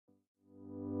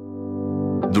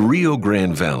The Rio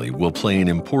Grande Valley will play an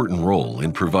important role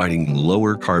in providing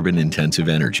lower carbon-intensive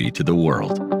energy to the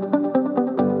world.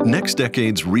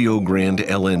 NextDecade's Rio Grande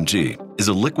LNG is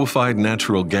a liquefied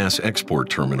natural gas export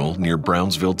terminal near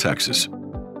Brownsville, Texas.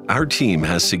 Our team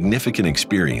has significant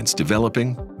experience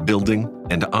developing, building,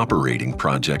 and operating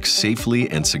projects safely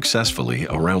and successfully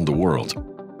around the world.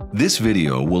 This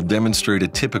video will demonstrate a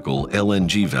typical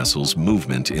LNG vessel's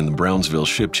movement in the Brownsville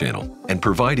Ship Channel and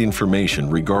provide information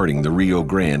regarding the Rio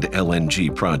Grande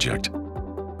LNG project.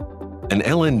 An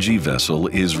LNG vessel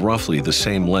is roughly the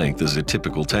same length as a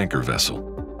typical tanker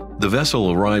vessel. The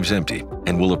vessel arrives empty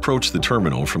and will approach the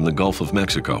terminal from the Gulf of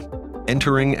Mexico,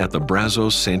 entering at the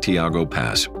Brazos-Santiago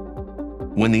Pass.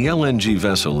 When the LNG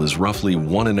vessel is roughly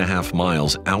 1.5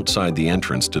 miles outside the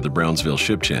entrance to the Brownsville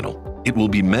Ship Channel, it will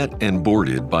be met and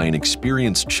boarded by an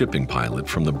experienced shipping pilot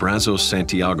from the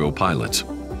Brazos-Santiago pilots.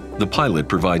 The pilot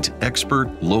provides expert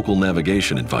local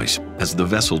navigation advice as the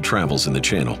vessel travels in the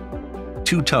channel.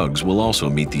 2 tugs will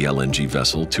also meet the LNG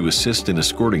vessel to assist in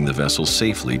escorting the vessel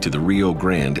safely to the Rio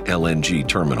Grande LNG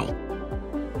terminal.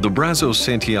 The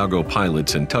Brazos-Santiago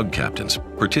pilots and tug captains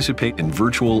participate in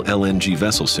virtual LNG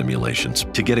vessel simulations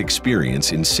to get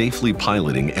experience in safely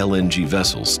piloting LNG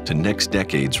vessels to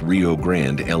NextDecade's Rio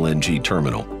Grande LNG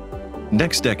terminal.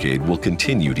 NextDecade will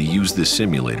continue to use this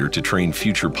simulator to train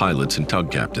future pilots and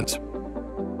tug captains.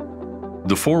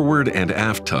 The forward and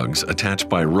aft tugs attach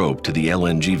by rope to the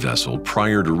LNG vessel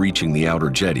prior to reaching the outer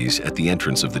jetties at the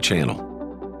entrance of the channel.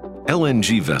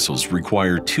 LNG vessels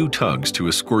require 2 tugs to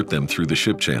escort them through the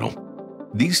ship channel.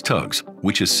 These tugs,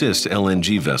 which assist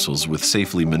LNG vessels with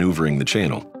safely maneuvering the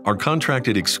channel, are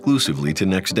contracted exclusively to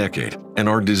NextDecade and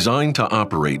are designed to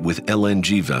operate with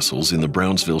LNG vessels in the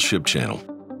Brownsville Ship Channel.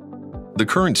 The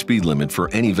current speed limit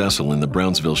for any vessel in the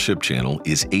Brownsville Ship Channel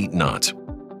is 8 knots.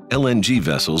 LNG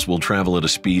vessels will travel at a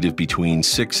speed of between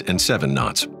 6 and 7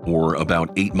 knots, or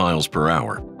about 8 miles per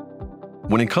hour.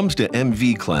 When it comes to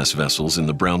MV-class vessels in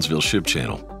the Brownsville Ship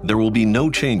Channel, there will be no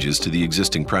changes to the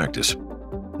existing practice.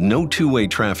 No two-way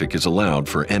traffic is allowed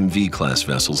for MV-class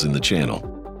vessels in the channel.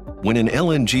 When an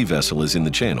LNG vessel is in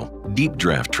the channel, deep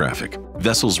draft traffic,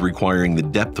 vessels requiring the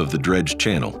depth of the dredged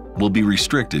channel, will be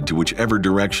restricted to whichever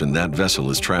direction that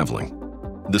vessel is traveling.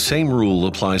 The same rule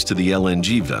applies to the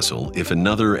LNG vessel if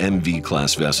another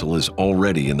MV-class vessel is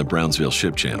already in the Brownsville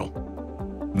Ship Channel.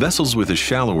 Vessels with a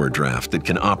shallower draft that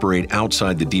can operate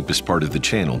outside the deepest part of the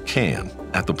channel can,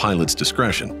 at the pilot's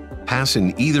discretion, pass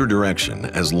in either direction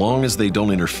as long as they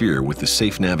don't interfere with the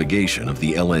safe navigation of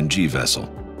the LNG vessel.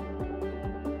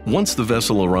 Once the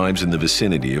vessel arrives in the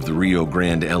vicinity of the Rio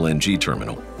Grande LNG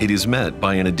terminal, it is met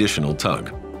by an additional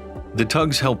tug. The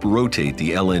tugs help rotate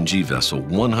the LNG vessel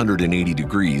 180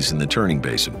 degrees in the turning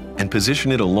basin and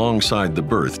position it alongside the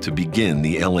berth to begin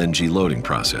the LNG loading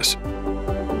process.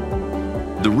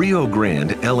 The Rio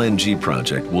Grande LNG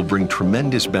project will bring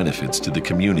tremendous benefits to the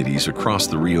communities across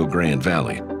the Rio Grande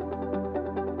Valley.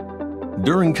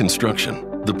 During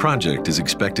construction, the project is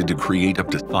expected to create up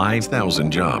to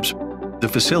 5,000 jobs. The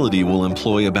facility will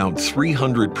employ about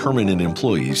 300 permanent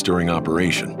employees during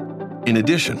operation. In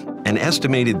addition, an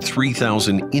estimated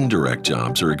 3,000 indirect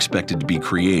jobs are expected to be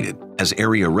created as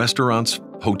area restaurants,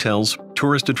 hotels,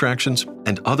 tourist attractions,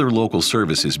 and other local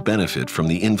services benefit from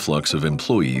the influx of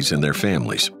employees and their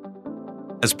families.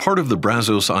 As part of the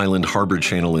Brazos Island Harbor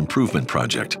Channel Improvement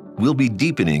Project, we'll be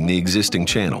deepening the existing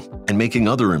channel and making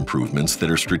other improvements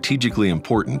that are strategically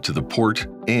important to the port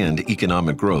and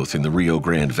economic growth in the Rio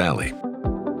Grande Valley.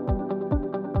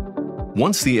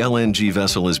 Once the LNG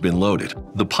vessel has been loaded,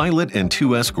 the pilot and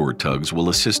 2 escort tugs will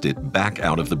assist it back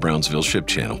out of the Brownsville Ship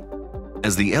Channel.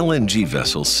 As the LNG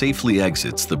vessel safely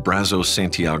exits the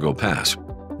Brazos-Santiago Pass,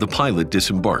 the pilot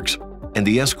disembarks, and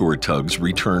the escort tugs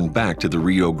return back to the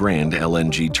Rio Grande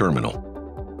LNG terminal.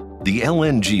 The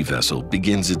LNG vessel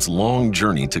begins its long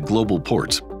journey to global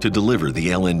ports to deliver the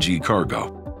LNG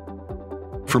cargo.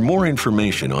 For more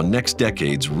information on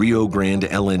NextDecade's Rio Grande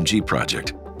LNG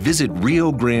project, visit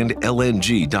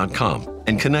riograndelng.com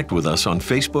and connect with us on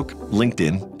Facebook,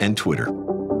 LinkedIn, and Twitter.